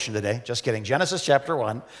today. Just kidding. Genesis chapter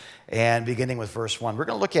 1 and beginning with verse 1. We're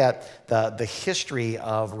going to look at the history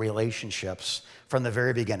of relationships from the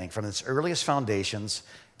very beginning, from its earliest foundations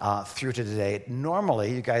through to today.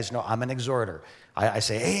 Normally, you guys know I'm an exhorter. I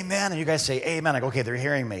say amen, and you guys say amen. I go, okay, they're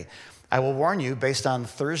hearing me. I will warn you, based on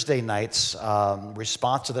Thursday night's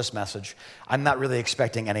response to this message, I'm not really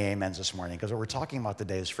expecting any amens this morning, because what we're talking about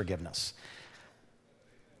today is forgiveness.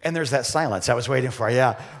 And there's that silence I was waiting for.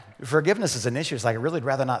 Yeah, forgiveness is an issue. It's like I really would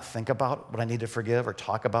rather not think about what I need to forgive or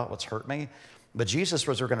talk about what's hurt me. But Jesus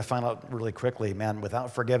was, we're going to find out really quickly, man,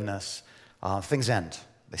 without forgiveness, things end.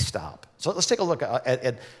 They stop. So let's take a look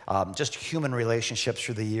at just human relationships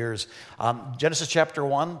through the years. Genesis chapter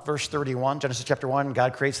 1, verse 31. Genesis chapter 1,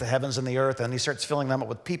 God creates the heavens and the earth, and he starts filling them up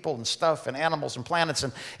with people and stuff and animals and planets,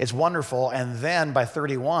 and it's wonderful. And then by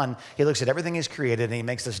 31, he looks at everything he's created, and he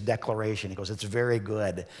makes this declaration. He goes, it's very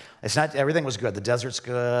good. It's not, everything was good. The desert's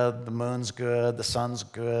good, the moon's good, the sun's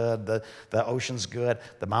good, the ocean's good,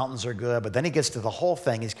 the mountains are good. But then he gets to the whole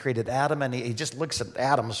thing. He's created Adam, and he just looks at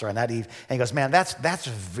Adam, sorry, not Eve, and he goes, man, that's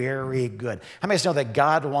very good. How many of us know that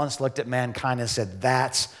God once looked at mankind and said,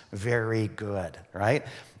 that's very good, right?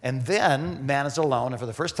 And then man is alone, and for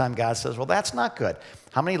the first time, God says, well, that's not good.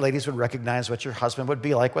 How many ladies would recognize what your husband would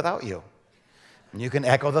be like without you? And you can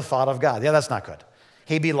echo the thought of God. Yeah, that's not good.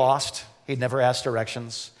 He'd be lost. He'd never ask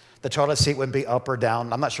directions. The toilet seat wouldn't be up or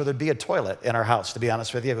down. I'm not sure there'd be a toilet in our house, to be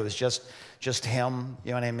honest with you, if it was just him,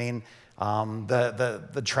 you know what I mean?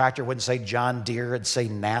 The tractor wouldn't say John Deere, it'd say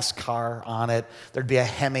NASCAR on it. There'd be a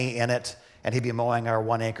Hemi in it, and he'd be mowing our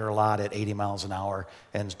 1 acre lot at 80 miles an hour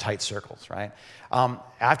in tight circles, right?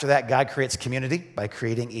 After that, God creates community by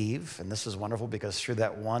creating Eve, and this is wonderful because through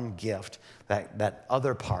that one gift, that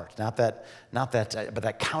other part, but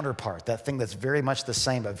that counterpart, that thing that's very much the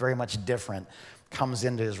same but very much different, comes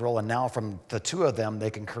into his role, and now from the two of them, they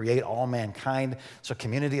can create all mankind. So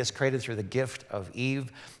community is created through the gift of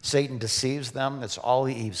Eve. Satan deceives them. It's all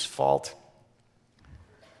Eve's fault.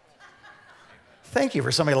 Thank you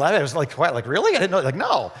for somebody laughing. I was like, what? Like, really? I didn't know. Like,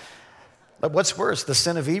 no. But what's worse, the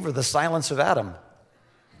sin of Eve or the silence of Adam,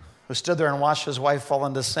 who stood there and watched his wife fall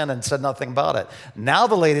into sin and said nothing about it? Now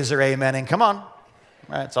the ladies are amening. Come on.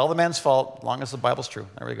 Right, it's all the man's fault, as long as the Bible's true.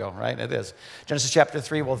 There we go, right? It is. Genesis chapter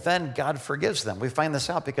 3, well, then God forgives them. We find this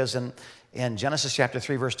out because in Genesis chapter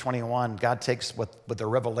 3, verse 21, God takes with the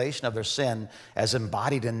revelation of their sin as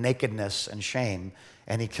embodied in nakedness and shame,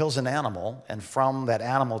 and he kills an animal, and from that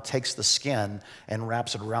animal takes the skin and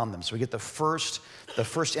wraps it around them. So we get the first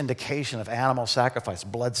indication of animal sacrifice,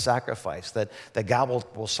 blood sacrifice, that God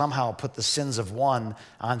will somehow put the sins of one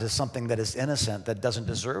onto something that is innocent, that doesn't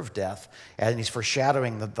deserve death, and he's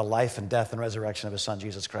foreshadowing the life and death and resurrection of his son,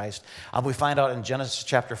 Jesus Christ. We find out in Genesis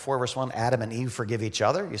chapter 4, verse 1, Adam and Eve forgive each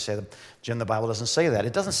other. You say, Jim, the Bible doesn't say that.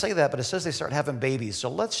 It doesn't say that, but it says they start having babies. So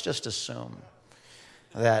let's just assume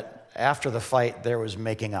that after the fight, there was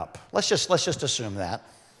making up. Let's just assume that.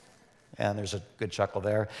 And there's a good chuckle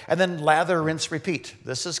there. And then lather, rinse, repeat.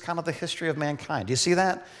 This is kind of the history of mankind. Do you see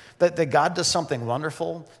that? That God does something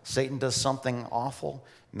wonderful, Satan does something awful,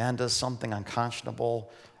 man does something unconscionable.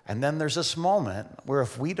 And then there's this moment where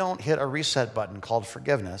if we don't hit a reset button called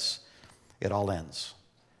forgiveness, it all ends.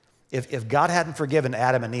 If God hadn't forgiven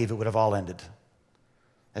Adam and Eve, it would have all ended.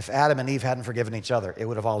 If Adam and Eve hadn't forgiven each other, it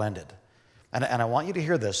would have all ended. And I want you to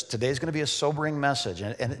hear this. Today's going to be a sobering message,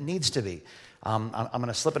 and it needs to be. I'm going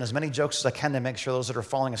to slip in as many jokes as I can to make sure those that are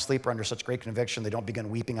falling asleep are under such great conviction they don't begin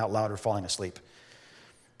weeping out loud or falling asleep.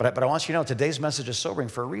 But I want you to know today's message is sobering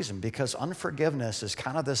for a reason, because unforgiveness is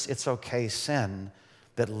kind of this it's okay sin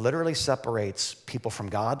that literally separates people from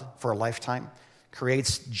God for a lifetime,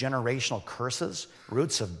 creates generational curses,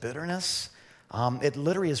 roots of bitterness. It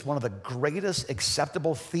literally is one of the greatest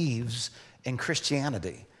acceptable thieves in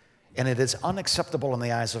Christianity. And it is unacceptable in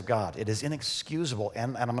the eyes of God. It is inexcusable.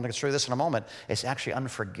 And I'm going to show you this in a moment. It's actually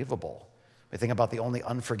unforgivable. We think about the only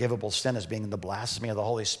unforgivable sin as being the blasphemy of the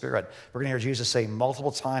Holy Spirit. We're going to hear Jesus say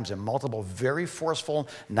multiple times in multiple, very forceful,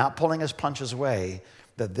 not pulling his punches way,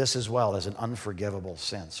 that this as well is an unforgivable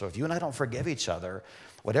sin. So if you and I don't forgive each other,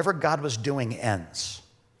 whatever God was doing ends.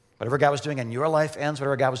 Whatever God was doing in your life ends.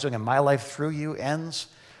 Whatever God was doing in my life through you ends.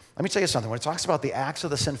 Let me tell you something. When it talks about the acts of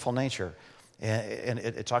the sinful nature, and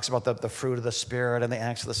it talks about the fruit of the Spirit and the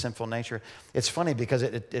acts of the sinful nature. It's funny because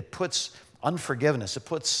it puts unforgiveness, it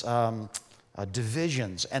puts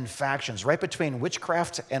divisions and factions right between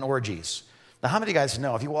witchcraft and orgies. Now, how many of you guys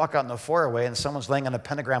know if you walk out in the foyer and someone's laying on a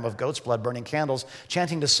pentagram of goat's blood, burning candles,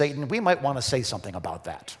 chanting to Satan, we might want to say something about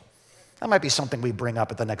that. That might be something we bring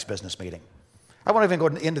up at the next business meeting. I won't even go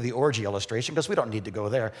into the orgy illustration because we don't need to go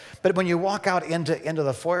there. But when you walk out into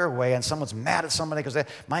the foyerway and someone's mad at somebody because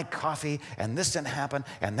my coffee and this didn't happen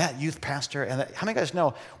and that youth pastor and that, how many of you guys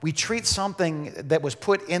know we treat something that was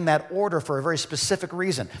put in that order for a very specific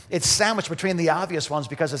reason? It's sandwiched between the obvious ones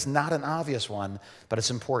because it's not an obvious one, but it's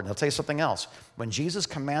important. I'll tell you something else. When Jesus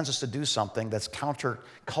commands us to do something that's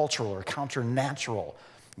countercultural or counter-natural,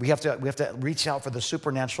 we have to reach out for the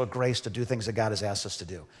supernatural grace to do things that God has asked us to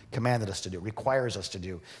do, commanded us to do, requires us to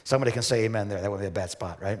do. Somebody can say amen there. That would be a bad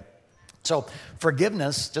spot, right? So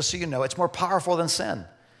forgiveness, just so you know, it's more powerful than sin.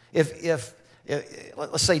 If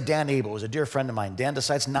let's say Dan Abel was a dear friend of mine. Dan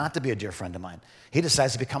decides not to be a dear friend of mine. He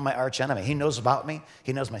decides to become my arch enemy. He knows about me.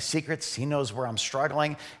 He knows my secrets. He knows where I'm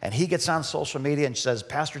struggling. And he gets on social media and says,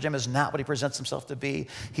 Pastor Jim is not what he presents himself to be.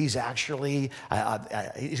 He's actually,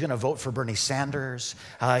 he's going to vote for Bernie Sanders.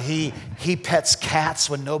 He pets cats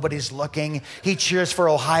when nobody's looking. He cheers for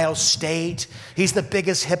Ohio State. He's the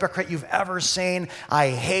biggest hypocrite you've ever seen. I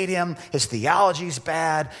hate him. His theology's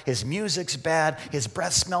bad. His music's bad. His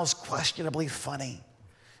breath smells questionably funny.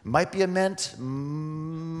 Might be a mint,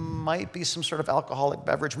 might be some sort of alcoholic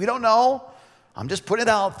beverage. We don't know. I'm just putting it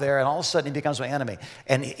out there, and all of a sudden he becomes my enemy.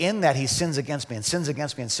 And in that, he sins against me and sins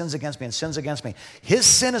against me and sins against me and sins against me. His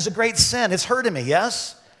sin is a great sin. It's hurting me,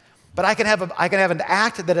 yes? But I can have an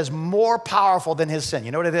act that is more powerful than his sin. You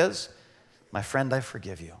know what it is? My friend, I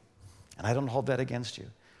forgive you. And I don't hold that against you.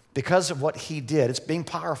 Because of what he did, it's being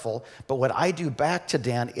powerful, but what I do back to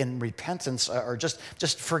Dan in repentance or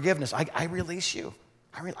just forgiveness, I release you.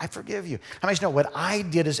 I forgive you. How many of you know what I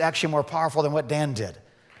did is actually more powerful than what Dan did?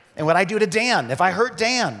 And what I do to Dan, if I hurt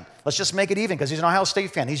Dan, let's just make it even because he's an Ohio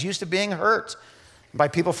State fan. He's used to being hurt by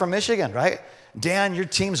people from Michigan, right? Dan, your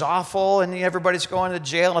team's awful and everybody's going to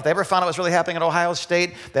jail. And if they ever found out what was really happening at Ohio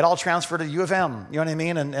State, they'd all transfer to U of M, you know what I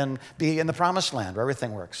mean? And be in the promised land where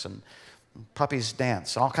everything works and puppies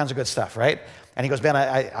dance and all kinds of good stuff, right? And he goes, Ben,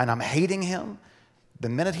 and I'm hating him. The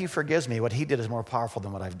minute he forgives me, what he did is more powerful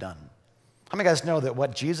than what I've done. How many of you guys know that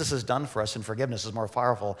what Jesus has done for us in forgiveness is more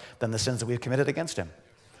powerful than the sins that we've committed against him?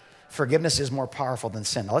 Forgiveness is more powerful than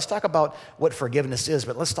sin. Now let's talk about what forgiveness is,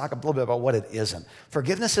 but let's talk a little bit about what it isn't.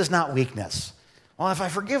 Forgiveness is not weakness. Well, if I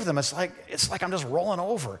forgive them, it's like I'm just rolling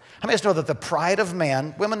over. How many of you know that the pride of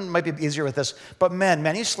man, women might be easier with this, but men,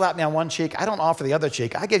 you slap me on one cheek, I don't offer the other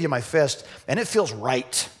cheek. I give you my fist, and it feels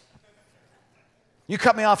right. You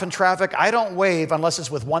cut me off in traffic, I don't wave unless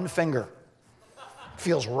it's with one finger. It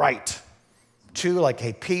feels right. Two, like,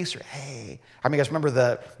 hey, peace, or hey. How many of you guys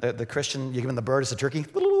remember the Christian, you give him the bird, it's a turkey?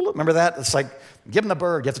 Remember that? It's like, give him the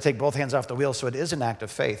bird, you have to take both hands off the wheel, so it is an act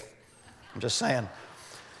of faith. I'm just saying.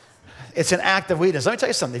 It's an act of weakness. Let me tell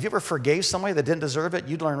you something. If you ever forgave somebody that didn't deserve it,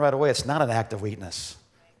 you'd learn right away it's not an act of weakness.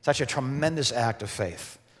 It's actually a tremendous act of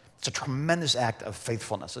faith. It's a tremendous act of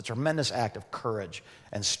faithfulness. It's a tremendous act of courage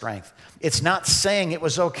and strength. It's not saying it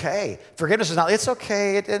was okay. Forgiveness is not, it's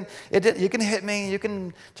okay. You can hit me. You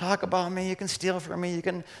can talk about me. You can steal from me. You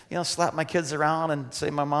can, slap my kids around and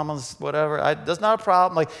say my mama's whatever. That's not a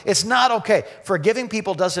problem. Like, it's not okay. Forgiving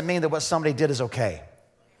people doesn't mean that what somebody did is okay.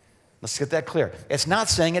 Let's get that clear. It's not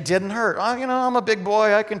saying it didn't hurt. Oh, I'm a big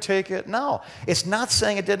boy. I can take it. No, it's not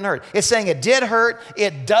saying it didn't hurt. It's saying it did hurt.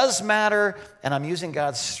 It does matter. And I'm using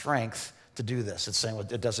God's strength to do this. It's saying, well,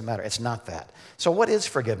 it doesn't matter. It's not that. So what is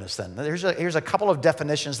forgiveness then? Here's a couple of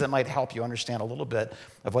definitions that might help you understand a little bit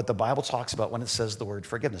of what the Bible talks about when it says the word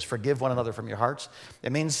forgiveness. Forgive one another from your hearts.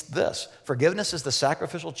 It means this. Forgiveness is the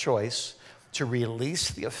sacrificial choice to release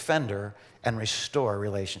the offender and restore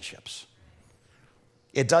relationships.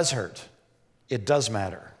 It does hurt. It does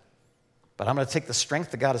matter. But I'm going to take the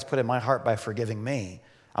strength that God has put in my heart by forgiving me.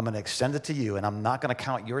 I'm going to extend it to you, and I'm not going to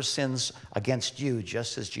count your sins against you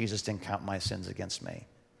just as Jesus didn't count my sins against me.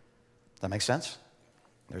 Does that make sense?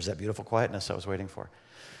 There's that beautiful quietness I was waiting for.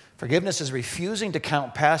 Forgiveness is refusing to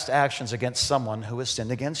count past actions against someone who has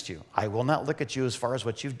sinned against you. I will not look at you as far as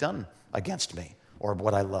what you've done against me or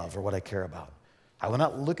what I love or what I care about. I will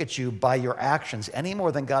not look at you by your actions any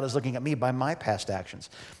more than God is looking at me by my past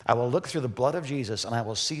actions. I will look through the blood of Jesus and I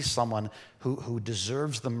will see someone who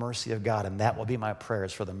deserves the mercy of God, and that will be my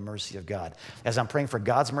prayers for the mercy of God. As I'm praying for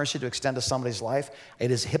God's mercy to extend to somebody's life,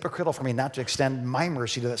 it is hypocritical for me not to extend my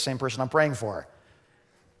mercy to that same person I'm praying for.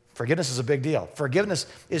 Forgiveness is a big deal. Forgiveness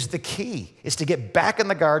is the key, is to get back in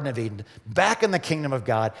the Garden of Eden, back in the kingdom of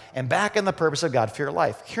God, and back in the purpose of God for your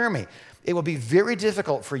life. Hear me. It will be very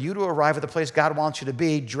difficult for you to arrive at the place God wants you to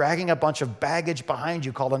be, dragging a bunch of baggage behind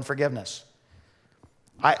you called unforgiveness.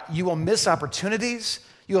 You will miss opportunities.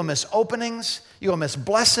 You'll miss openings. You'll miss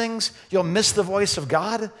blessings. You'll miss the voice of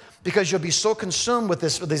God because you'll be so consumed with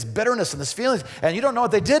this bitterness and this feelings. And you don't know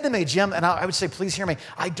what they did to me, Jim. And I would say, please hear me.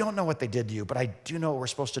 I don't know what they did to you, but I do know what we're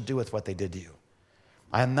supposed to do with what they did to you.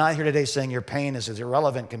 I am not here today saying your pain is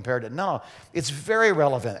irrelevant compared to, no, it's very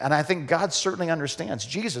relevant. And I think God certainly understands.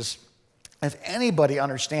 Jesus, if anybody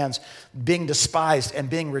understands being despised and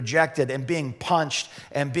being rejected and being punched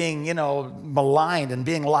and being, maligned and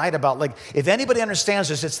being lied about, like if anybody understands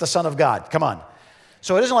this, it's the Son of God. Come on.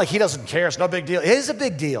 So it isn't like he doesn't care. It's no big deal. It is a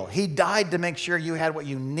big deal. He died to make sure you had what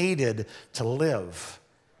you needed to live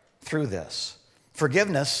through this.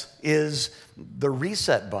 Forgiveness is the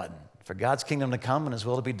reset button for God's kingdom to come and his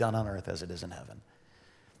will to be done on earth as it is in heaven.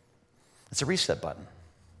 It's a reset button.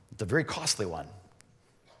 It's a very costly one.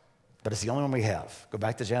 But it's the only one we have. Go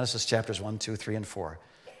back to Genesis chapters 1, 2, 3, and 4.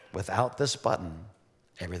 Without this button,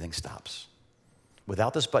 everything stops.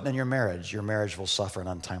 Without this button in your marriage will suffer an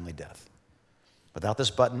untimely death. Without this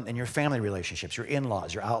button in your family relationships, your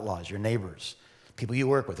in-laws, your outlaws, your neighbors, people you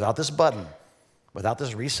work with, without this button, without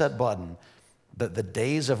this reset button, the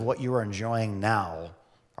days of what you are enjoying now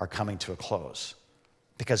are coming to a close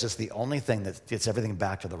because it's the only thing that gets everything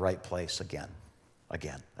back to the right place again. You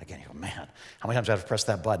go, man, how many times do I have to press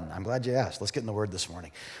that button? I'm glad you asked. Let's get in the Word this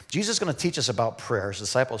morning. Jesus is going to teach us about prayer. His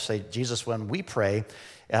disciples say, Jesus, when we pray,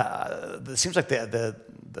 it seems like the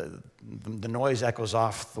noise echoes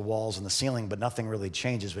off the walls and the ceiling, but nothing really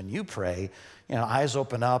changes. When you pray, eyes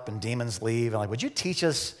open up and demons leave. And would you teach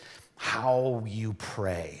us how you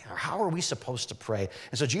pray? Or how are we supposed to pray?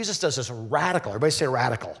 And so Jesus does this radical, everybody say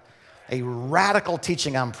radical, a radical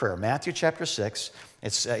teaching on prayer. Matthew chapter 6. He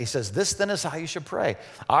says, this then is how you should pray.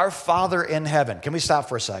 Our Father in heaven. Can we stop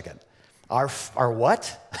for a second? Our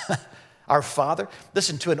what? Our Father.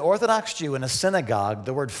 Listen, to an Orthodox Jew in a synagogue,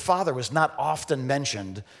 the word Father was not often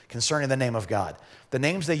mentioned concerning the name of God. The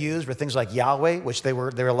names they used were things like Yahweh, which they were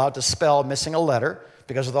allowed to spell missing a letter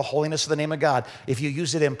because of the holiness of the name of God. If you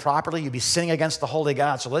use it improperly, you'd be sinning against the holy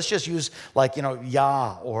God. So let's just use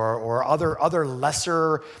Yah or other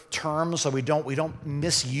lesser terms so we don't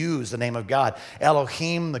misuse the name of God.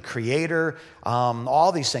 Elohim, the Creator,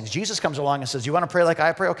 all these things. Jesus comes along and says, you want to pray like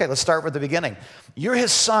I pray? Okay, let's start with the beginning. You're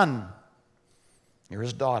his son. You're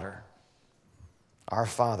his daughter. Our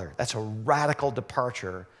Father. That's a radical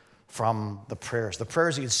departure from the prayers. The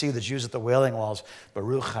prayers that you'd see the Jews at the Wailing Walls,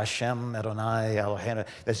 Baruch Hashem Adonai Eloheinu.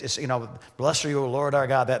 It's blessed are you, O Lord our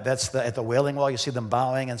God. That's at the Wailing Wall. You see them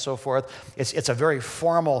bowing and so forth. It's a very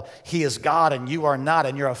formal, he is God and you are not,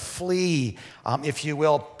 and you're a flea, if you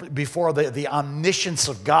will, before the omniscience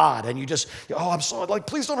of God. And you just, I'm so,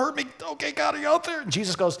 please don't hurt me. Okay, God, are you out there? And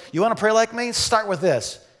Jesus goes, you want to pray like me? Start with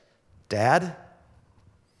this. Dad,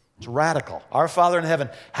 it's radical. Our Father in heaven,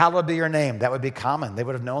 hallowed be your name. That would be common. They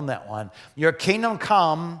would have known that one. Your kingdom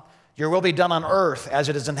come, your will be done on earth as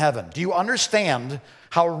it is in heaven. Do you understand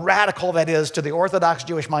how radical that is to the Orthodox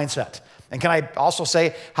Jewish mindset? And can I also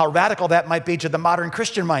say how radical that might be to the modern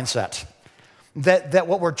Christian mindset? That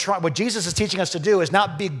what Jesus is teaching us to do is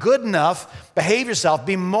not be good enough, behave yourself,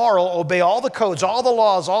 be moral, obey all the codes, all the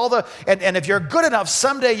laws, and if you're good enough,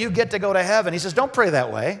 someday you get to go to heaven. He says, don't pray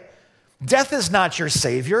that way. Death is not your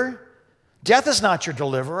savior. Death is not your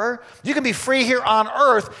deliverer. You can be free here on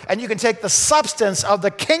earth, and you can take the substance of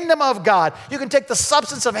the kingdom of God. You can take the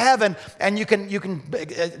substance of heaven, and you can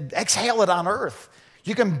exhale it on earth.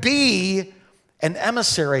 You can be an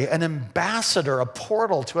emissary, an ambassador, a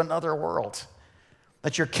portal to another world.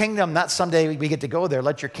 Let your kingdom, not someday we get to go there,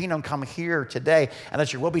 let your kingdom come here today, and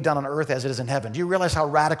let your will be done on earth as it is in heaven. Do you realize how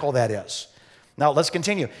radical that is? Now, let's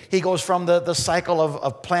continue. He goes from the cycle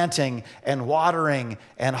of planting and watering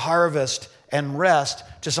and harvest and rest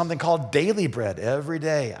to something called daily bread every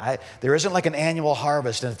day. There isn't like an annual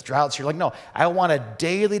harvest and droughts. You're like, no, I want a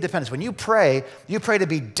daily dependence. When you pray to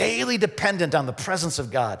be daily dependent on the presence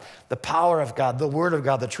of God, the power of God, the word of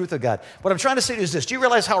God, the truth of God. What I'm trying to say to you is this. Do you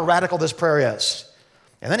realize how radical this prayer is?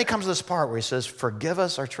 And then he comes to this part where he says, forgive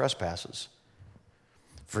us our trespasses.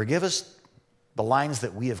 Forgive us the lines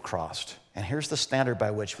that we have crossed. And here's the standard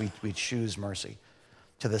by which we choose mercy.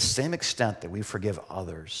 To the same extent that we forgive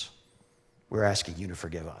others, we're asking you to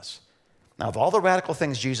forgive us. Now, of all the radical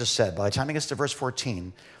things Jesus said, by the time he gets to verse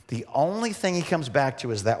 14, the only thing he comes back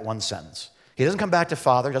to is that one sentence. He doesn't come back to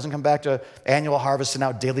Father, he doesn't come back to annual harvest and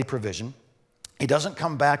now daily provision. He doesn't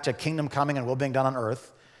come back to kingdom coming and will being done on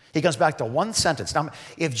earth. He comes back to one sentence. Now,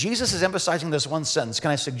 if Jesus is emphasizing this one sentence,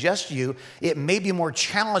 can I suggest to you it may be more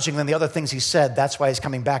challenging than the other things he said. That's why he's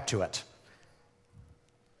coming back to it.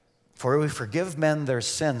 For if we forgive men their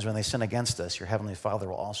sins when they sin against us, your heavenly Father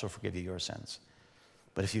will also forgive you your sins.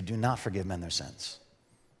 But if you do not forgive men their sins,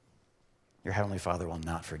 your Heavenly Father will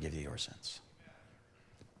not forgive you your sins.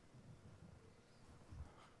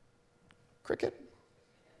 Cricket.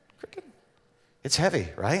 It's heavy,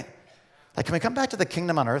 right? Like, can we come back to the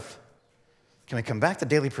kingdom on earth? Can we come back to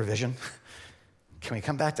daily provision? Can we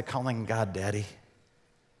come back to calling God Daddy?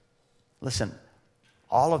 Listen,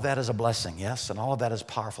 all of that is a blessing, yes, and all of that is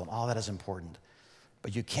powerful, and all of that is important.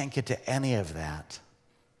 But you can't get to any of that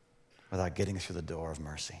without getting through the door of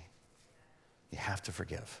mercy. You have to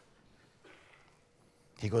forgive.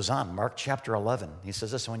 He goes on, Mark chapter 11. He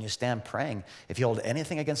says this, when you stand praying, if you hold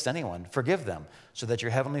anything against anyone, forgive them, so that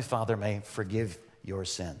your heavenly Father may forgive your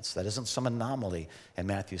sins. That isn't some anomaly in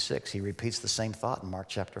Matthew 6. He repeats the same thought in Mark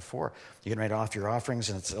chapter 4. You're going to offer your offerings,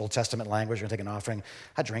 and it's Old Testament language. You're going to take an offering,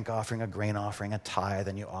 a drink offering, a grain offering, a tithe,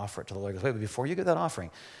 and you offer it to the Lord. Wait, but before you give that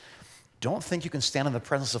offering, don't think you can stand in the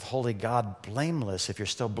presence of holy God blameless if you're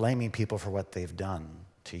still blaming people for what they've done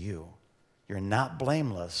to you. You're not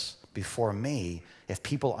blameless before me if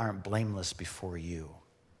people aren't blameless before you.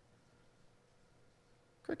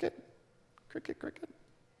 Cricket.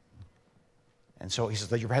 And so he says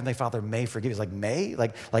that your heavenly Father may forgive you. He's like, may?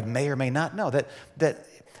 Like may or may not? No,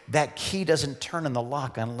 that key doesn't turn in the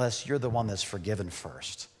lock unless you're the one that's forgiven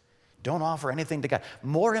first. Don't offer anything to God.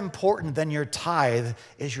 More important than your tithe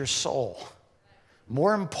is your soul.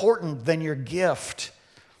 More important than your gift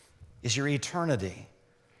is your eternity.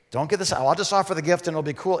 Don't get this, I'll just offer the gift and it'll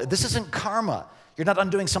be cool. This isn't karma. You're not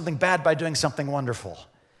undoing something bad by doing something wonderful.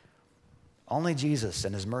 Only Jesus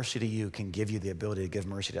and his mercy to you can give you the ability to give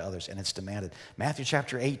mercy to others, and it's demanded. Matthew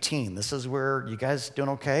chapter 18, this is where, you guys doing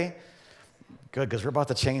okay? Good, because we're about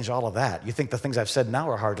to change all of that. You think the things I've said now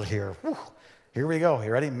are hard to hear. Whew. Here we go.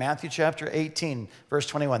 You ready? Matthew chapter 18, verse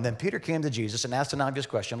 21. Then Peter came to Jesus and asked an obvious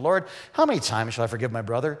question. Lord, how many times shall I forgive my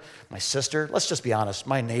brother, my sister? Let's just be honest.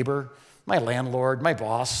 My neighbor, my landlord, my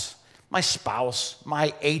boss, my spouse,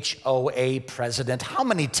 my HOA president. How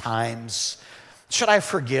many times should I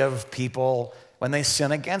forgive people when they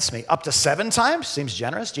sin against me? Up to 7 times? Seems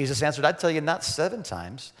generous. Jesus answered, I'd tell you not 7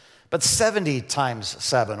 times, but 70 times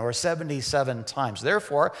 7 or 77 times.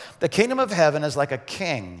 Therefore, the kingdom of heaven is like a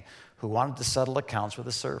king who wanted to settle accounts with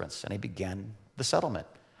his servants, and he began the settlement.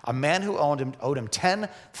 A man who owed him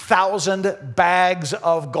 10,000 bags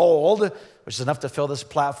of gold, which is enough to fill this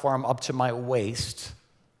platform up to my waist,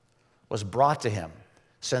 was brought to him.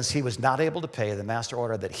 Since he was not able to pay, the master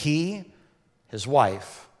ordered that he, his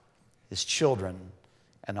wife, his children,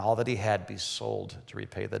 and all that he had be sold to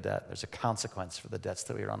repay the debt. There's a consequence for the debts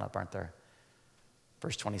that we run up, aren't there?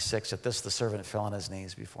 Verse 26, at this the servant fell on his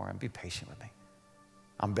knees before him. Be patient with me.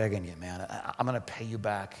 I'm begging you, man. I'm going to pay you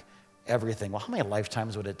back everything. Well, how many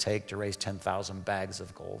lifetimes would it take to raise 10,000 bags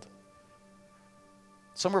of gold?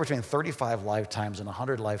 Somewhere between 35 lifetimes and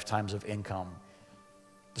 100 lifetimes of income.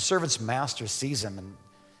 The servant's master sees him, and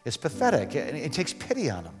it's pathetic. He takes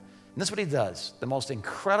pity on him. And this is what he does, the most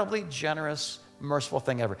incredibly generous, merciful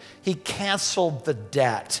thing ever. He canceled the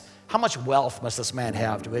debt. How much wealth must this man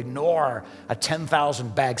have to ignore a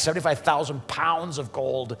 10,000 bag, 75,000 pounds of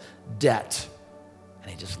gold debt? And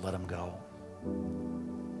he just let him go.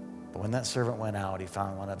 But when that servant went out, he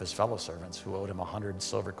found one of his fellow servants who owed him 100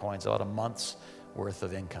 silver coins, about a month's worth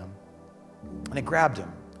of income. And he grabbed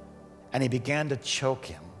him, and he began to choke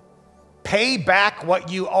him. Pay back what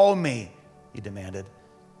you owe me, he demanded.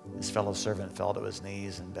 His fellow servant fell to his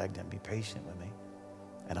knees and begged him, be patient with me,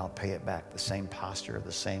 and I'll pay it back. The same posture,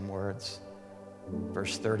 the same words.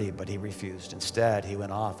 Verse 30, but he refused. Instead, he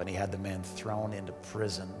went off and he had the man thrown into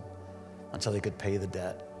prison until he could pay the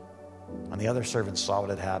debt. When the other servants saw what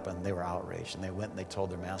had happened, they were outraged, and they went and they told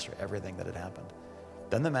their master everything that had happened.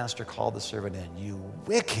 Then the master called the servant in. You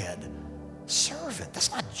wicked servant.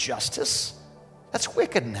 That's not justice. That's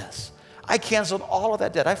wickedness. I canceled all of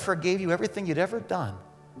that debt. I forgave you everything you'd ever done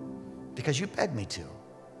because you begged me to.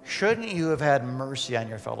 Shouldn't you have had mercy on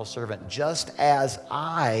your fellow servant just as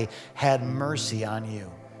I had mercy on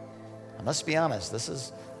you? And let's be honest,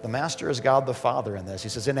 the master is God the Father in this. He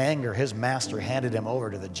says, in anger, his master handed him over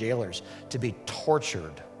to the jailers to be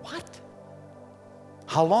tortured. What?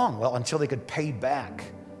 How long? Well, until he could pay back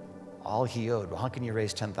all he owed. Well, how can you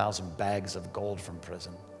raise 10,000 bags of gold from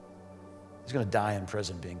prison? He's going to die in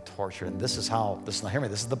prison being tortured. And this is how, hear me,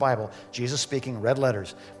 this is the Bible. Jesus speaking, red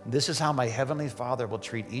letters. This is how my heavenly Father will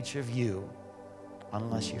treat each of you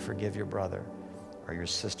unless you forgive your brother or your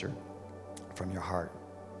sister from your heart.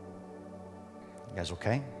 You guys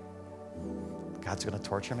okay? God's going to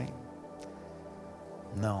torture me?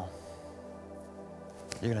 No.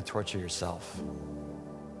 You're going to torture yourself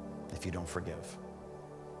if you don't forgive.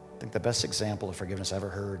 I think the best example of forgiveness I ever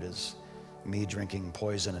heard is me drinking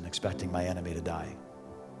poison and expecting my enemy to die.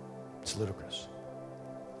 It's ludicrous.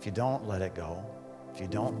 if you don't let it go, if you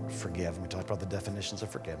don't forgive, and we talked about the definitions of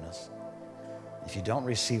forgiveness, if you don't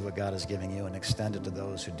receive what God is giving you and extend it to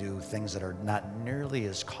those who do things that are not nearly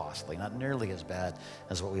as costly, not nearly as bad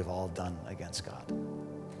as what we've all done against God,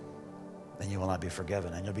 then you will not be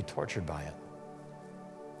forgiven and you'll be tortured by it.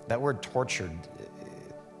 That word tortured,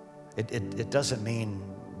 it doesn't mean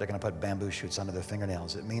they're going to put bamboo shoots under their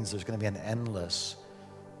fingernails. It means there's going to be an endless,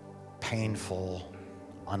 painful,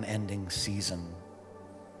 unending season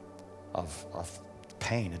of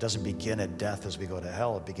pain. It doesn't begin at death as we go to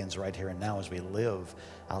hell. It begins right here and now as we live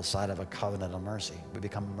outside of a covenant of mercy. We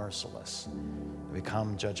become merciless. We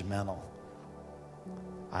become judgmental.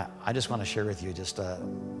 I just want to share with you just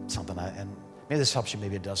something, and maybe this helps you,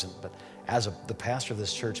 maybe it doesn't, but as the pastor of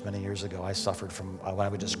this church many years ago, I suffered from what I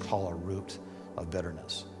would just call a root of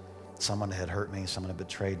bitterness. Someone had hurt me, someone had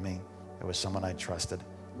betrayed me. It was someone I trusted.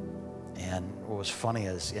 And what was funny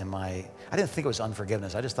is I didn't think it was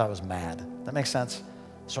unforgiveness. I just thought it was mad. That makes sense?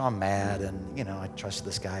 So I'm mad, and, I trusted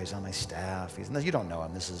this guy who's on my staff. You don't know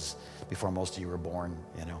him. This is before most of you were born.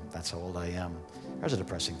 That's how old I am. There's a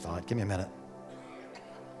depressing thought. Give me a minute.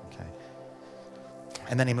 Okay.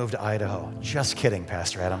 And then he moved to Idaho. Just kidding,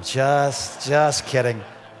 Pastor Adam. Just kidding.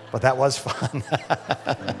 But that was fun.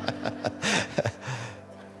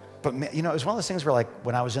 But it was one of those things where, like,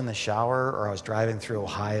 when I was in the shower or I was driving through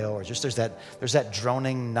Ohio, or just there's that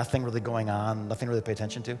droning, nothing really going on, nothing really to pay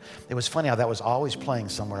attention to. It was funny how that was always playing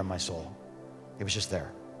somewhere in my soul. It was just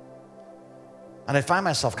there. And I find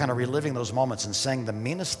myself kind of reliving those moments and saying the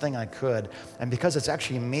meanest thing I could. And because it's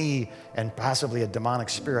actually me and possibly a demonic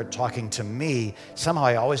spirit talking to me, somehow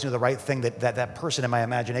I always knew the right thing that person in my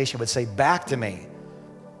imagination would say back to me.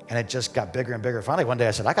 And it just got bigger and bigger. Finally, one day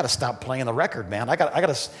I said, I got to stop playing the record, man. I got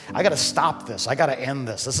to stop this. I got to end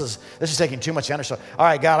this. This is taking too much energy. So, all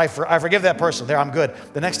right, God, I forgive that person. There, I'm good.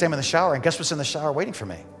 The next day I'm in the shower, and guess what's in the shower waiting for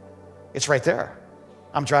me? It's right there.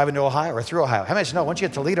 I'm driving to Ohio or through Ohio. How many of you know once you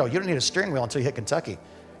get to Toledo, you don't need a steering wheel until you hit Kentucky.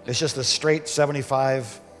 It's just a straight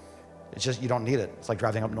 75. It's just, you don't need it. It's like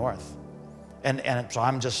driving up north. And so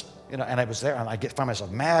I'm just, and I was there, and I find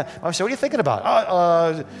myself mad. I said, what are you thinking about?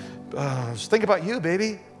 I was thinking about you,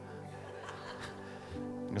 baby.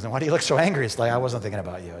 He goes, then why do you look so angry? It's like, I wasn't thinking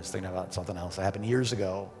about you. I was thinking about something else that happened years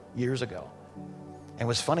ago. And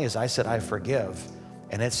what's funny is I said, I forgive.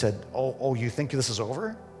 And it said, oh, you think this is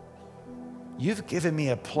over? You've given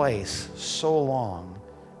me a place so long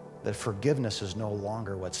that forgiveness is no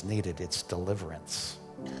longer what's needed. It's deliverance.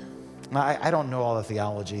 Now, I don't know all the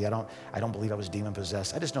theology. I don't believe I was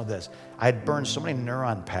demon-possessed. I just know this. I had burned so many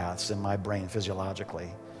neuron paths in my brain physiologically.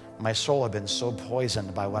 My soul had been so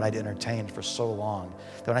poisoned by what I'd entertained for so long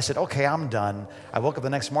that when I said, okay, I'm done, I woke up the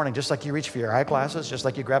next morning just like you reach for your eyeglasses, just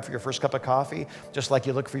like you grab for your first cup of coffee, just like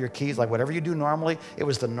you look for your keys, like whatever you do normally, it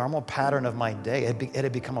was the normal pattern of my day. It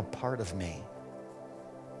had become a part of me.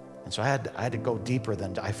 And so I had to go deeper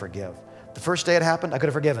than I forgive. The first day it happened, I could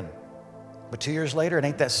have forgiven. But 2 years later, it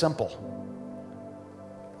ain't that simple.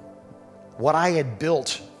 What I had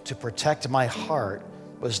built to protect my heart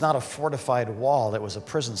was not a fortified wall, it was a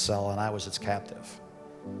prison cell, and I was its captive.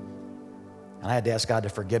 And I had to ask God to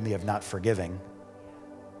forgive me of not forgiving.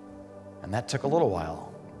 And that took a little while,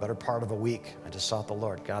 better part of a week. I just sought the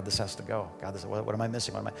Lord. God, this has to go. God, what am I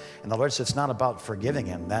missing? And the Lord said, it's not about forgiving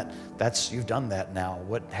him. That's you've done that now.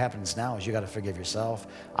 What happens now is you got to forgive yourself.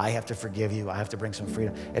 I have to forgive you. I have to bring some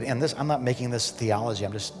freedom. And this, I'm not making this theology.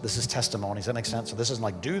 this is testimony. Does that make sense? So this isn't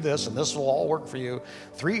like, do this and this will all work for you.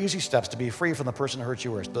 3 easy steps to be free from the person who hurt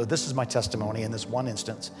you worst. This is my testimony in this one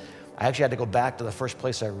instance. I actually had to go back to the first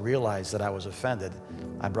place I realized that I was offended.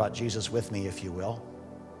 I brought Jesus with me, if you will.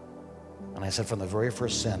 And I said, from the very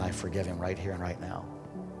first sin, I forgive him right here and right now.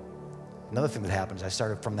 Another thing that happens, I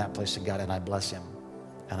started from that place in God, and I bless him,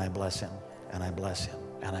 and I bless him, and I bless him,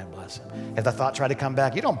 and I bless him. If the thought tried to come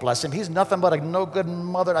back, you don't bless him. He's nothing but a no-good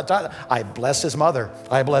mother. I bless his mother.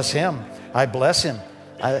 I bless him. I bless him.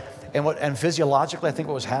 And physiologically, I think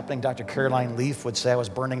what was happening, Dr. Caroline Leaf would say I was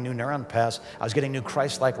burning new neuron paths. I was getting new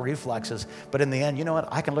Christ-like reflexes. But in the end, you know what?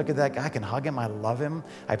 I can look at that guy. I can hug him. I love him.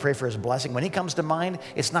 I pray for his blessing. When he comes to mind,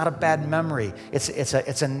 it's not a bad memory.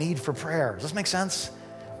 It's a need for prayer. Does this make sense?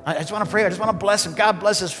 I just want to pray. I just want to bless him. God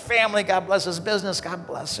bless his family. God bless his business. God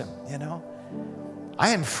bless him,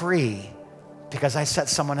 I am free because I set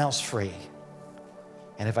someone else free.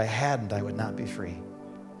 And if I hadn't, I would not be free.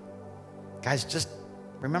 Guys, just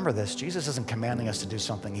remember this. Jesus isn't commanding us to do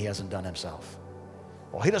something he hasn't done himself.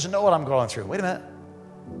 Well, he doesn't know what I'm going through. Wait a minute.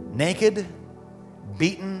 Naked,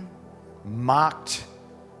 beaten, mocked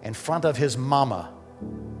in front of his mama.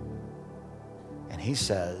 And he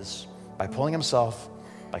says, by pulling himself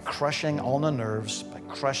by crushing ulnar nerves, by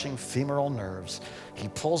crushing femoral nerves. He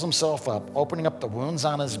pulls himself up, opening up the wounds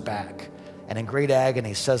on his back, and in great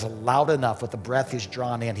agony says loud enough with the breath he's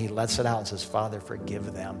drawn in, he lets it out and says, Father,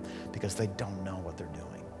 forgive them because they don't know what they're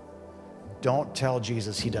doing. Don't tell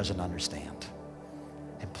Jesus he doesn't understand.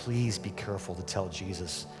 And please be careful to tell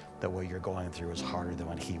Jesus that what you're going through is harder than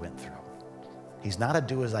what he went through. He's not a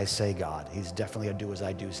do as I say God. He's definitely a do as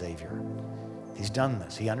I do Savior. He's done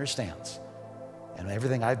this. He understands. And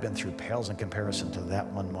everything I've been through pales in comparison to that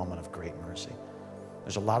one moment of great mercy.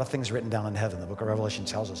 There's a lot of things written down in heaven. The book of Revelation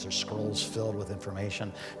tells us there's scrolls filled with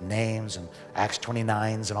information, names and Acts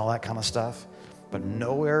 29s and all that kind of stuff. But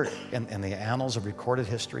nowhere in the annals of recorded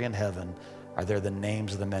history in heaven are there the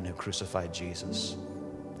names of the men who crucified Jesus.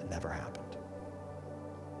 It never happened.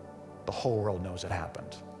 The whole world knows it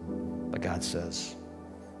happened. But God says,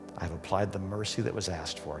 I've applied the mercy that was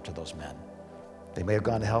asked for to those men. They may have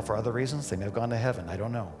gone to hell for other reasons. They may have gone to heaven. I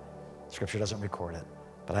don't know. Scripture doesn't record it.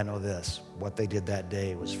 But I know this, what they did that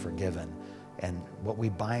day was forgiven. And what we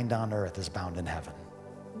bind on earth is bound in heaven.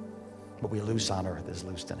 What we loose on earth is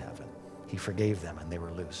loosed in heaven. He forgave them and they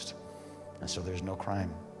were loosed. And so there's no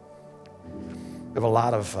crime. We have a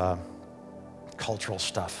lot of cultural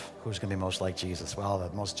stuff. Who's going to be most like Jesus? Well,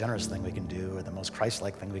 the most generous thing we can do, or the most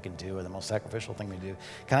Christ-like thing we can do, or the most sacrificial thing we do.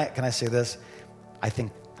 Can I say this? I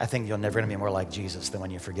think you're never going to be more like Jesus than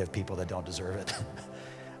when you forgive people that don't deserve it.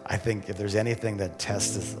 I think if there's anything that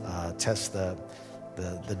tests the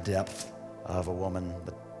depth of a woman,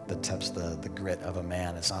 that tests the grit of a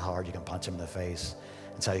man, it's not how hard you can punch him in the face.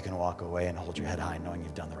 It's how you can walk away and hold your head high knowing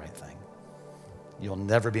you've done the right thing. You'll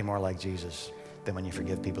never be more like Jesus than when you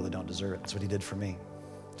forgive people that don't deserve it. That's what he did for me.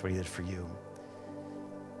 That's what he did for you.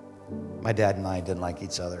 My dad and I didn't like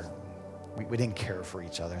each other. We didn't care for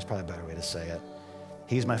each other. It's probably a better way to say it.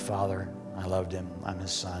 He's my father. I loved him. I'm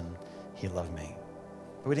his son. He loved me.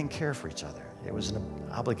 But we didn't care for each other. It was an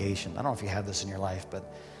obligation. I don't know if you have this in your life,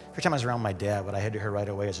 but every time I was around my dad, what I had to hear right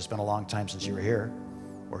away is, it's been a long time since you were here.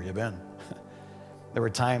 Where you been? There were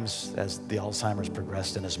times as the Alzheimer's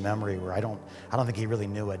progressed in his memory where I don't think he really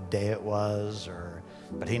knew what day it was,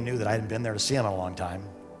 but he knew that I hadn't been there to see him in a long time.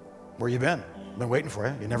 Where you been? Been waiting for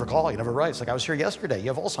you. You never call. You never write. It's like, I was here yesterday. You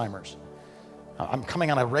have Alzheimer's. I'm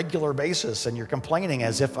coming on a regular basis and you're complaining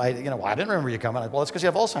as if I didn't remember you coming. Well, it's because you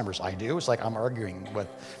have Alzheimer's. I do. It's like I'm arguing with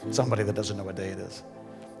somebody that doesn't know what day it is.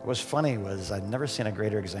 What was funny was I'd never seen a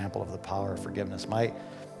greater example of the power of forgiveness.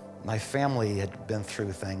 My family had been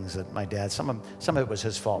through things that my dad, some of it was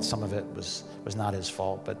his fault, some of it was not his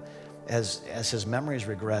fault, but as his memories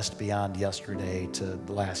regressed beyond yesterday to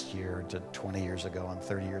the last year, to 20 years ago and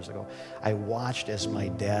 30 years ago, I watched as my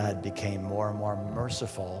dad became more and more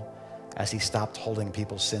merciful as he stopped holding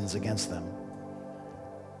people's sins against them.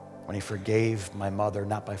 When he forgave my mother,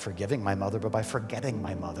 not by forgiving my mother, but by forgetting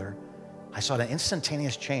my mother, I saw an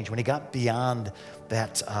instantaneous change. When he got beyond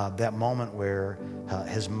that moment where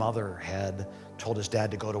his mother had told his dad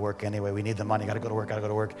to go to work anyway. We need the money, gotta go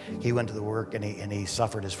to work. He went to the work and he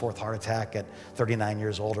suffered his fourth heart attack at 39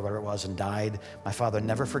 years old or whatever it was and died. My father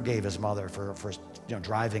never forgave his mother for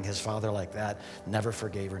driving his father like that. Never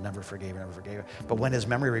forgave her. But when his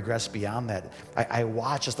memory regressed beyond that, I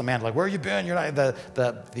watched as the man, like, where you been? You're not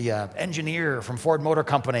the engineer from Ford Motor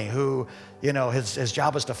Company who, his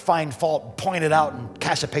job was to find fault, point it out, and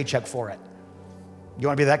cash a paycheck for it. You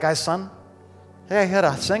want to be that guy's son? Hey, I hit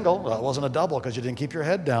a single. Well, it wasn't a double because you didn't keep your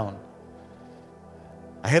head down.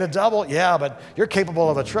 I hit a double. Yeah, but you're capable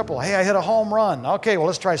of a triple. Hey, I hit a home run. Okay, well,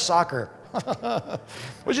 let's try soccer.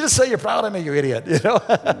 Would you just say you're proud of me, you idiot?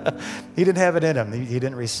 He didn't have it in him. He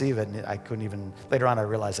didn't receive it. And I couldn't even, later on I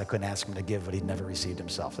realized I couldn't ask him to give what he'd never received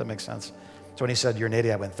himself. Does that make sense? So when he said, you're an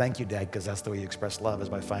idiot, I went, thank you, Dad, because that's the way you express love, is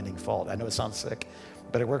by finding fault. I know it sounds sick,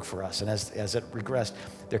 but it worked for us. And as it regressed,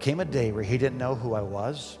 there came a day where he didn't know who I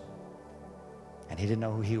was, and he didn't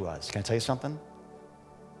know who he was. Can I tell you something?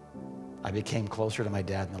 I became closer to my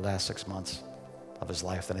dad in the last 6 months of his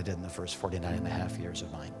life than I did in the first 49 and a half years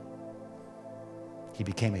of mine. He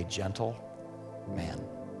became a gentle man.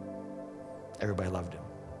 Everybody loved him.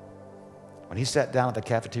 When he sat down at the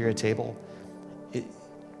cafeteria table, it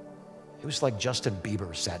was like Justin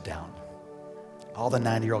Bieber sat down. All the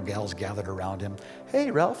 90-year-old gals gathered around him.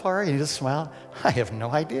 Hey, Ralph, how are you? He just smiled. I have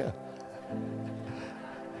no idea.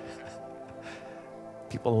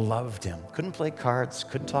 People loved him. Couldn't play cards,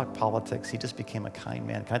 couldn't talk politics. He just became a kind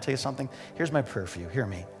man. Can I tell you something? Here's my prayer for you. Hear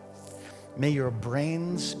me. May your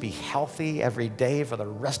brains be healthy every day for the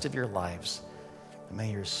rest of your lives. And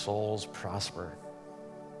may your souls prosper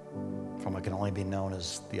from what can only be known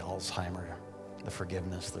as the Alzheimer, the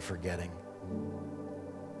forgiveness, the forgetting.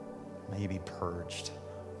 May you be purged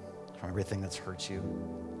from everything that's hurt you.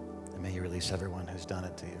 And may you release everyone who's done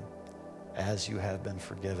it to you. As you have been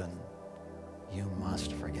forgiven, you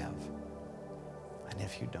must forgive. And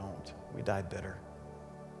if you don't, we die bitter.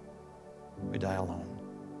 We die alone.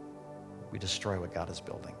 We destroy what God is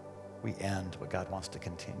building. We end what God wants to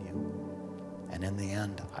continue. And in the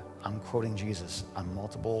end, I'm quoting Jesus on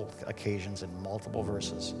multiple occasions in multiple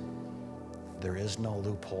verses. There is no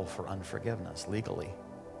loophole for unforgiveness legally.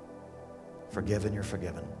 Forgive and you're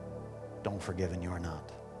forgiven. Don't forgive and you are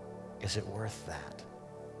not. Is it worth that?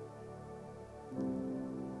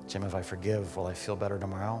 Jim, if I forgive, will I feel better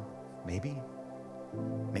tomorrow? Maybe.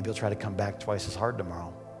 Maybe I'll try to come back twice as hard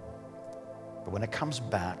tomorrow. But when it comes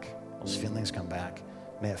back, those feelings come back,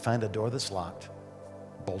 may it find a door that's locked,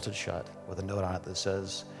 bolted shut, with a note on it that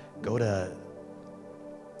says, go to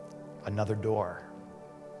another door.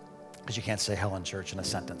 Because you can't say hell in church in a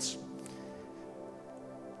sentence.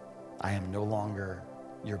 I am no longer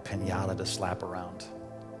your piñata to slap around.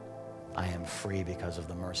 I am free because of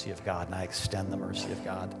the mercy of God, and I extend the mercy of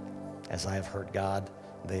God. As I have hurt God,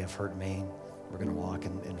 they have hurt me. We're going to walk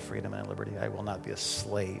in freedom and liberty. I will not be a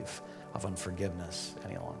slave of unforgiveness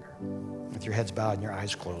any longer. With your heads bowed and your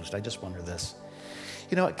eyes closed, I just wonder this.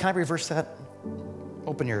 You know what, can I reverse that?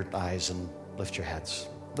 Open your eyes and lift your heads.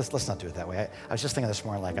 Let's not do it that way. I was just thinking this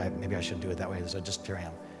morning, maybe I shouldn't do it that way. So just here I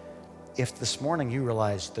am. If this morning you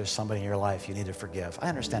realize there's somebody in your life you need to forgive, I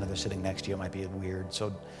understand if they're sitting next to you, it might be weird.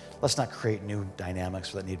 So let's not create new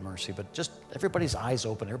dynamics that need mercy, but just everybody's eyes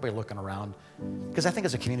open, everybody looking around. Because I think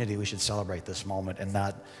as a community, we should celebrate this moment and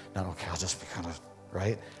not okay, I'll just be kind of,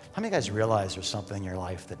 right? How many of you guys realize there's something in your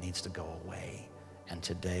life that needs to go away? And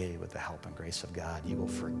today, with the help and grace of God, you will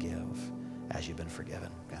forgive as you've been forgiven.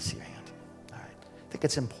 I see your hand. All right. I think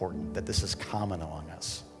it's important that this is common among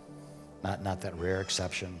us. Not that rare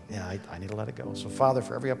exception. Yeah, I need to let it go. So Father,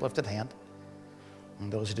 for every uplifted hand,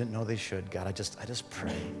 and those who didn't know they should, God, I just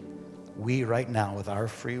pray. We right now, with our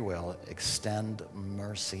free will, extend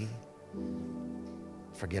mercy,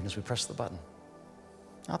 forgiveness. We press the button.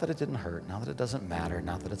 Not that it didn't hurt, not that it doesn't matter,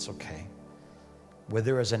 not that it's okay. Where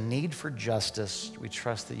there is a need for justice, we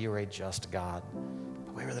trust that you are a just God.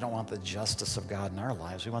 But we really don't want the justice of God in our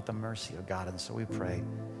lives. We want the mercy of God. And so we pray,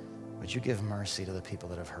 would you give mercy to the people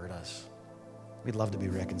that have hurt us? We'd love to be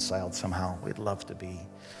reconciled somehow. We'd love to be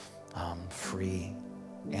free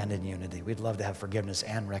and in unity. We'd love to have forgiveness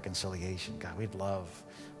and reconciliation. God, we'd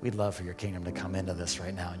love for your kingdom to come into this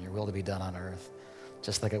right now and your will to be done on earth,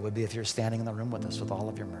 just like it would be if you're standing in the room with us with all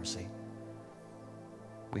of your mercy.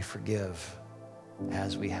 We forgive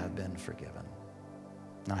as we have been forgiven.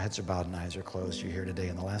 Now heads are bowed and eyes are closed. You're here today.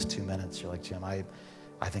 In the last 2 minutes, you're like, Jim, I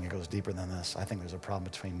think it goes deeper than this. I think there's a problem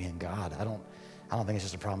between me and God. I don't think it's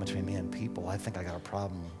just a problem between me and people. I think I got a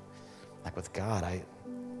problem like with God. I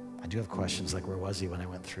do have questions like, where was he when I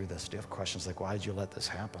went through this? I do have questions like, why did you let this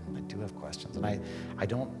happen? I do have questions. And I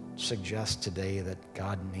don't suggest today that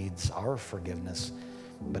God needs our forgiveness,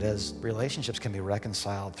 but as relationships can be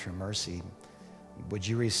reconciled through mercy, would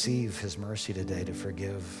you receive his mercy today to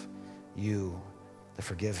forgive you, to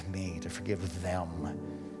forgive me, to forgive them?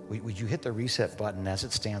 Would you hit the reset button as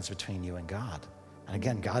it stands between you and God? And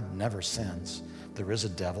again, God never sins. There is a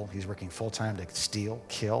devil. He's working full-time to steal,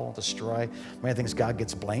 kill, destroy. Many things God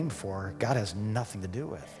gets blamed for, God has nothing to do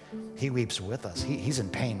with. He weeps with us. He's in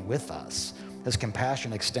pain with us. His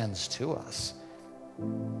compassion extends to us.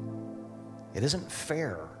 It isn't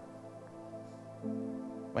fair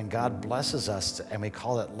when God blesses us and we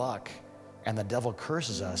call it luck, and the devil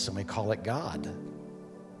curses us and we call it God.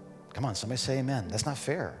 Come on, somebody say amen. That's not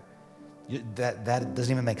fair. That doesn't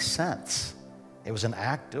even make sense. It was an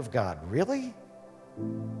act of God. Really?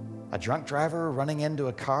 A drunk driver running into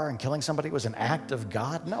a car and killing somebody was an act of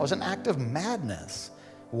God? No, it was an act of madness.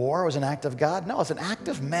 War was an act of God? No, it's an act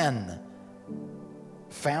of men.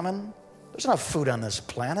 Famine? There's enough food on this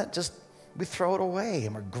planet. Just we throw it away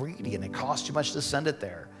and we're greedy and it costs too much to send it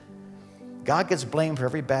there. God gets blamed for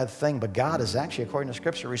every bad thing, but God is actually, according to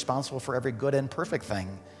Scripture, responsible for every good and perfect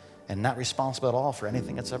thing and not responsible at all for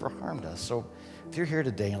anything that's ever harmed us. So if you're here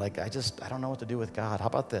today and you're like, I don't know what to do with God, how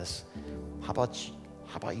about this? How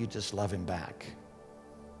about you just love him back?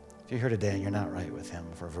 If you're here today and you're not right with him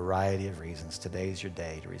for a variety of reasons, today's your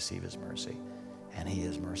day to receive his mercy. And he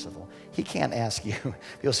is merciful. He can't ask you.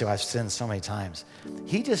 People say, well, I've sinned so many times.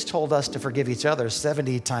 He just told us to forgive each other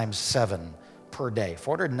 70 times 7 per day,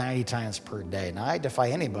 490 times per day. Now, I defy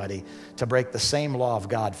anybody to break the same law of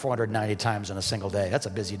God 490 times in a single day. That's a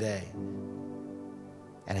busy day.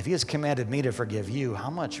 And if he has commanded me to forgive you, how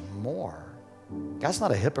much more? God's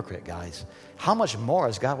not a hypocrite, guys. How much more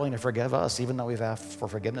is God willing to forgive us, even though we've asked for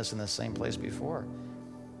forgiveness in this same place before?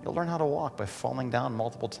 You'll learn how to walk by falling down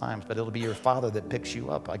multiple times, but it'll be your Father that picks you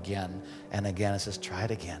up again and again and says, try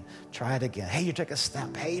it again, try it again. Hey, you took a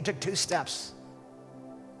step. Hey, you took 2 steps.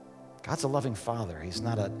 God's a loving Father. He's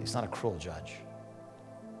not a cruel judge.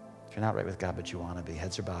 If you're not right with God, but you want to be,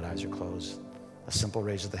 heads are bowed, eyes are closed, a simple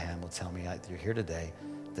raise of the hand will tell me you're here today.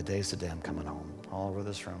 The day's the day I'm coming home. All over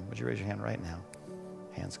this room. Would you raise your hand right now?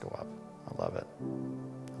 Hands go up. I love it.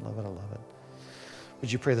 I love it. I love it.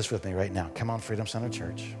 Would you pray this with me right now? Come on, Freedom Center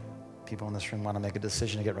Church. People in this room want to make a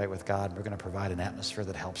decision to get right with God. We're going to provide an atmosphere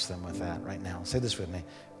that helps them with that right now. Say this with me.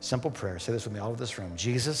 Simple prayer. Say this with me all over this room.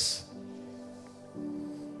 Jesus,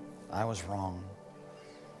 I was wrong,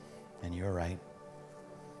 and you're right,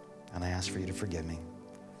 and I ask for you to forgive me.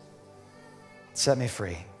 Set me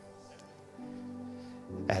free.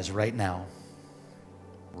 As right now,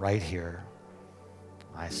 right here,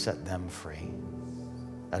 I set them free.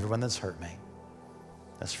 Everyone that's hurt me,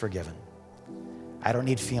 that's forgiven. I don't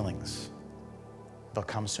need feelings. They'll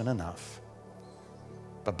come soon enough.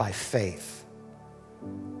 But by faith,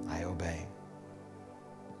 I obey.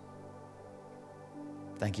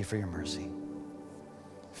 Thank you for your mercy.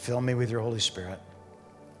 Fill me with your Holy Spirit.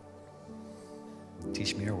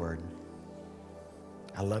 Teach me your word.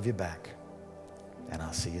 I love you back, and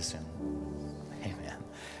I'll see you soon. Amen.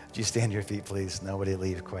 Would you stand to your feet, please? Nobody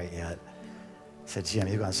leave quite yet. I said, Jim,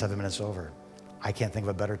 you've gone 7 minutes over. I can't think of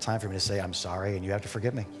a better time for me to say, I'm sorry, and you have to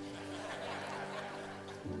forgive me.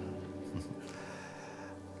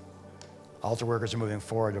 Altar workers are moving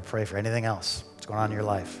forward to pray for anything else that's going on in your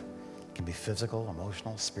life. It can be physical,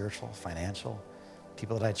 emotional, spiritual, financial.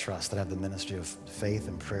 People that I trust that have the ministry of faith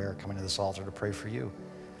and prayer coming to this altar to pray for you.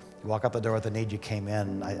 You walk out the door with the need you came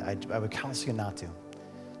in, I would counsel you not to.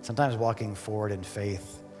 Sometimes walking forward in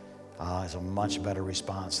faith is a much better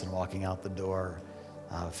response than walking out the door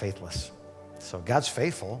faithless. So God's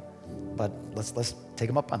faithful, but let's take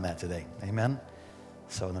him up on that today. Amen?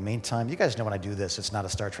 So in the meantime, you guys know when I do this, it's not a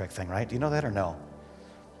Star Trek thing, right? Do you know that or no?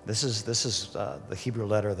 This is the Hebrew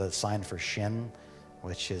letter, the sign for Shin,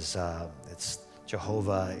 which is, it's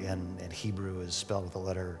Jehovah in Hebrew is spelled with the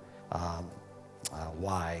letter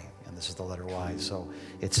Y, and this is the letter Y. So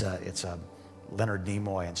it's a Leonard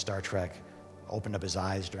Nimoy in Star Trek opened up his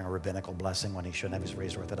eyes during a rabbinical blessing when he shouldn't have. He was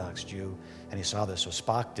raised Orthodox Jew, and he saw this. So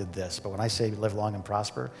Spock did this. But when I say live long and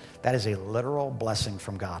prosper, that is a literal blessing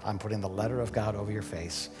from God. I'm putting the letter of God over your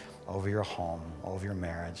face, over your home, over your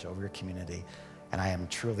marriage, over your community, and I am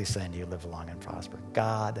truly saying to you, live long and prosper.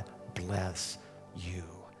 God bless you.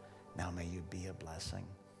 Now may you be a blessing.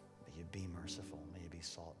 May you be merciful. May you be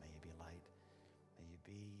salt. May